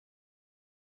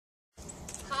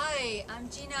Hi, I'm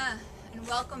Gina and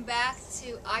welcome back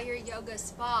to Our Yoga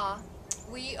Spa.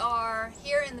 We are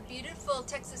here in the beautiful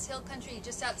Texas Hill Country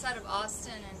just outside of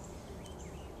Austin,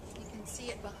 and you can see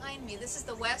it behind me. This is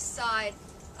the west side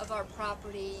of our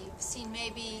property. You've seen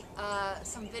maybe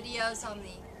some videos on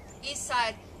the east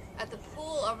side at the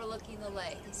pool overlooking the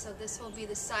lake. And so this will be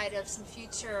the site of some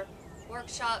future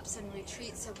workshops and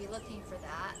retreats, so be looking for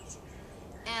that.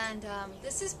 And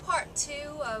this is part 2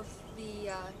 of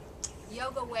the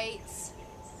yoga weights,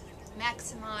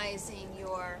 maximizing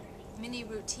your mini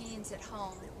routines at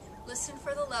home. Listen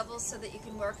for the levels so that you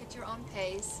can work at your own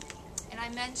pace. And I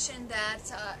mentioned that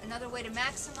another way to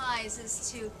maximize is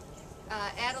to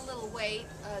add a little weight,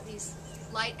 these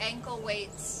light ankle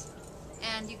weights,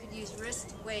 and you could use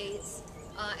wrist weights,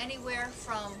 anywhere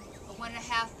from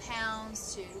 1.5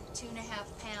 pounds to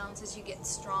 2.5 pounds as you get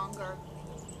stronger.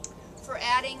 For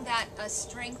adding that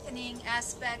strengthening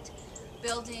aspect,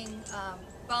 building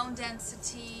bone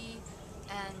density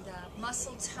and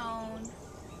muscle tone,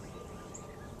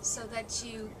 so that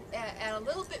you add a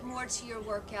little bit more to your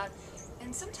workout.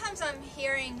 And sometimes I'm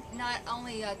hearing not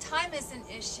only time is an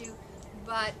issue,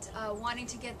 but wanting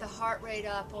to get the heart rate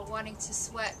up or wanting to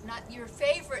sweat. Not your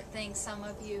favorite thing, some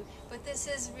of you, but this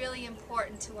is really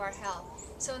important to our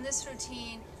health. So in this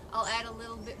routine, I'll add a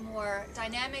little bit more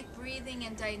dynamic breathing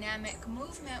and dynamic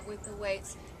movement with the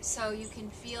weights so you can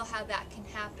feel how that can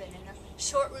happen. In a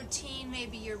short routine,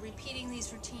 maybe you're repeating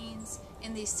these routines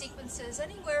in these sequences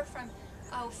anywhere from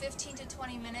 15 to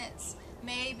 20 minutes,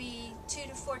 maybe 2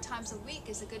 to 4 times a week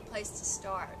is a good place to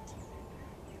start.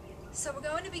 So we're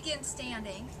going to begin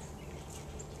standing,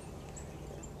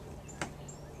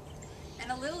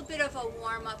 and a little bit of a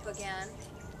warm-up again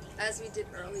as we did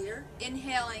earlier,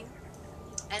 inhaling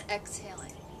and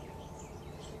exhaling.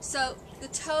 So the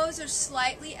toes are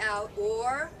slightly out,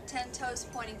 or 10 toes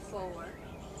pointing forward.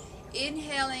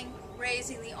 Inhaling,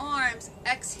 raising the arms,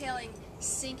 exhaling,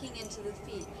 sinking into the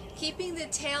feet. Keeping the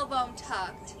tailbone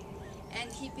tucked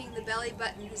and keeping the belly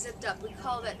button zipped up. We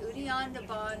call that Uddiyana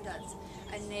Bandhas,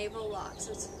 a navel lock.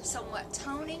 So it's somewhat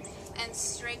toning and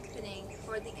strengthening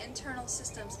for the internal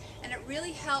systems, and it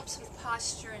really helps with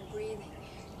posture and breathing.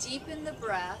 Deepen the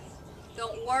breath.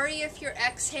 Don't worry if you're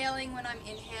exhaling when I'm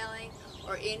inhaling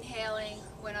or inhaling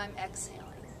when I'm exhaling.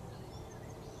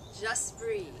 Just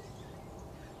breathe.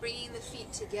 Bringing the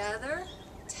feet together,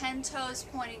 10 toes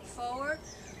pointing forward,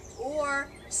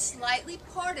 or slightly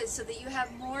parted so that you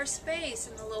have more space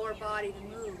in the lower body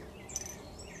to move.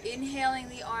 Inhaling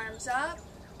the arms up,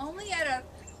 only at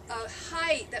a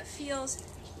height that feels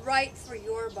right for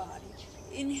your body.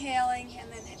 Inhaling and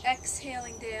then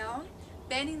exhaling down,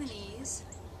 bending the knees.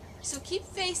 So keep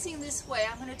facing this way.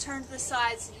 I'm going to turn to the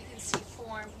side so you can see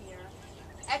form here.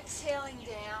 Exhaling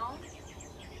down,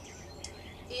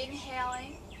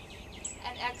 inhaling,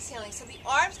 and exhaling. So the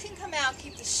arms can come out,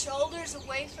 keep the shoulders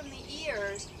away from the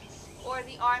ears, or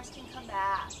the arms can come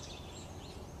back.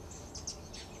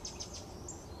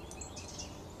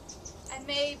 And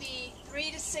maybe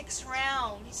 3 to 6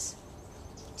 rounds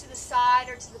to the side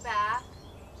or to the back.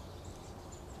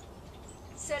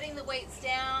 Setting the weights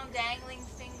down, dangling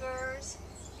fingers,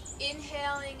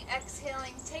 inhaling,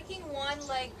 exhaling, taking one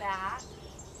leg back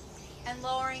and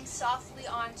lowering softly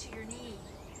onto your knee.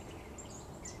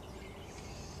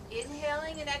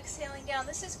 Inhaling and exhaling down.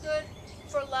 This is good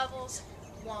for levels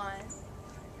 1,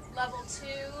 level 2,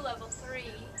 level 3.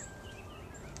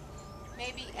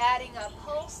 Maybe adding a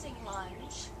pulsing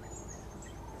lunge.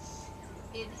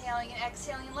 Inhaling and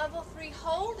exhaling. Level 3,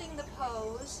 holding the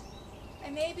pose.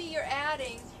 And maybe you're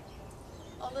adding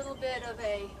a little bit of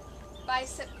a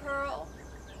bicep curl.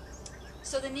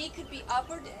 So the knee could be up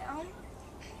or down.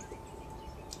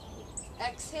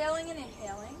 Exhaling and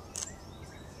inhaling.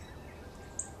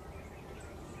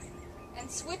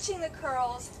 And switching the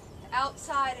curls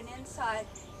outside and inside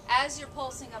as you're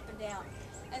pulsing up and down.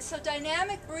 And so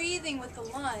dynamic breathing with the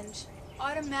lunge,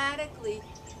 automatically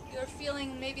you're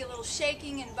feeling maybe a little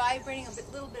shaking and vibrating,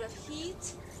 a little bit of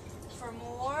heat. For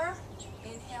more,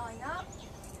 inhaling up,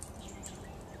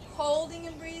 holding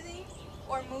and breathing,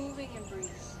 or moving and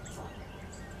breathing.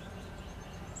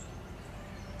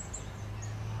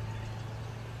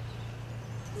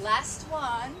 Last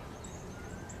one,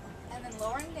 and then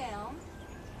lowering down,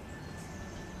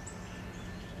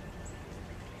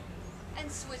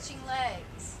 and switching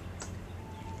legs.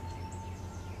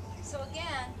 So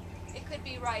again, it could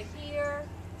be right here,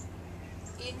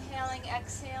 inhaling,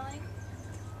 exhaling,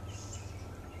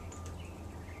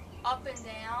 up and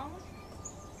down,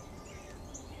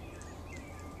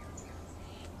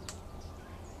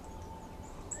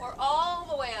 or all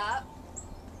the way up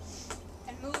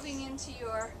and moving into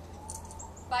your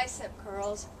bicep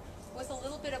curls, with a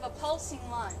little bit of a pulsing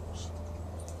lunge.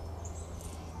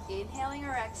 Inhaling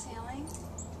or exhaling.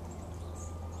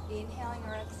 Inhaling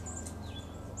or exhaling.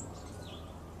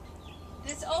 And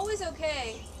it's always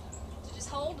okay to just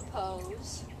hold the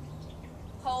pose,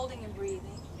 holding and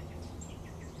breathing.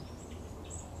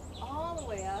 All the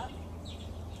way up.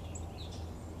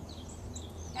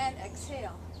 And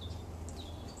exhale.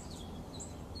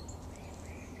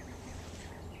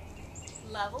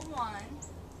 Level 1,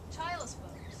 child's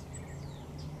pose.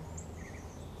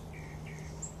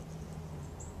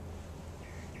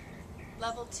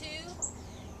 Level 2,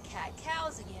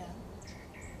 cat-cows again.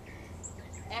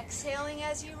 Exhaling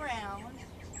as you round,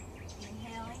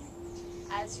 inhaling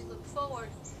as you look forward.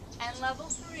 And level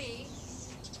 3,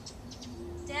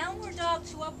 downward dog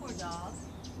to upward dog.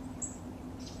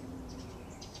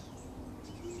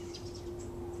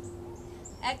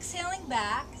 Exhaling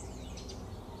back,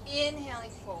 inhaling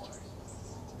forward.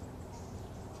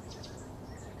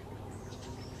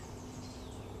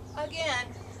 Again,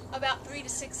 about 3 to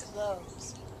 6 of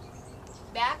those.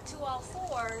 Back to all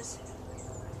fours,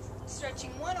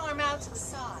 stretching one arm out to the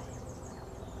side.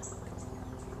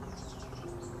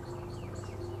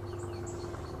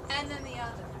 And then the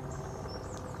other.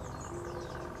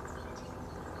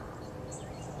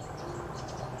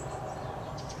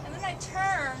 And then I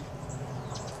turn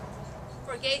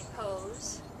for gate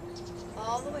pose,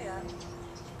 all the way up.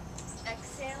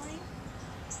 Exhaling,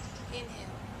 inhaling.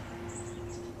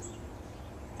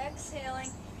 Exhaling,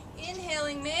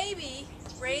 inhaling, maybe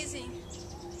raising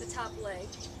the top leg.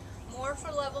 More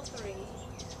for level 3.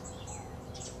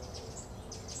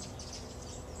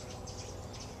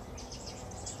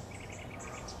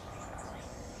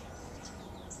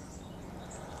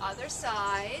 Other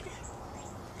side.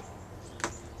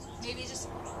 Maybe just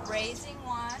raising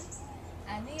one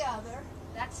and the other.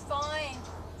 That's fine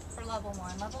for level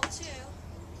 1. Level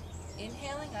 2,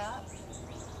 inhaling up,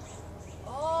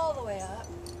 all the way up.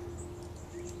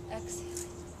 Exhaling.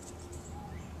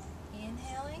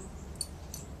 Inhaling.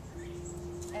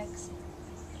 Exhaling.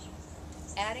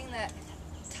 Adding that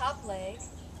top leg.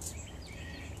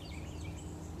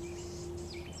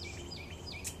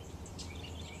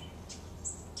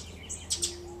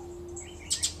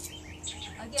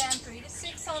 Again, 3 to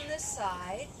 6 on this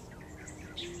side.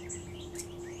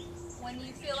 When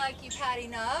you feel like you've had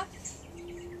enough,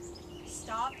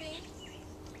 stopping,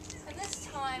 and this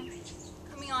time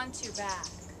coming onto your back.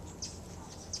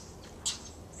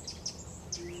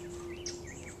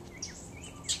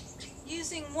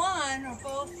 Using one or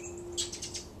both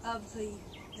of the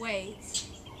weights.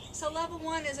 So level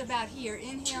 1 is about here,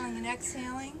 inhaling and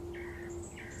exhaling.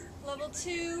 Level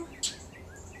 2,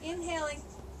 inhaling,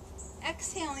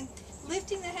 exhaling,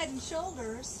 lifting the head and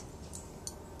shoulders,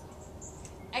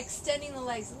 extending the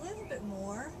legs a little bit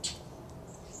more.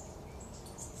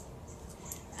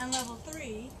 And level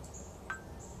 3,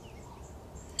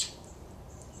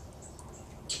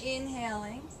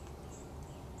 inhaling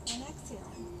and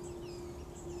exhaling.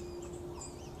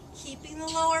 Keeping the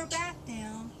lower back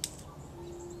down.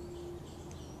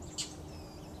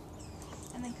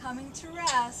 And then coming to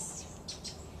rest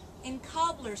in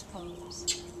cobbler's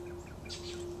pose.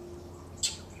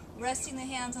 Resting the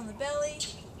hands on the belly,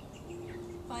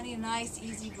 finding a nice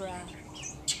easy breath.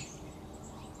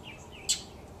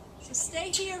 So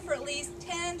stay here for at least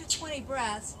 10 to 20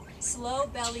 breaths, slow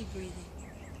belly breathing.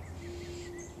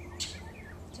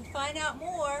 To find out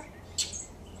more,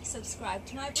 subscribe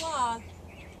to my blog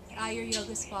at Your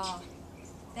Yoga Spa.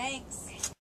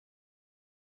 Thanks.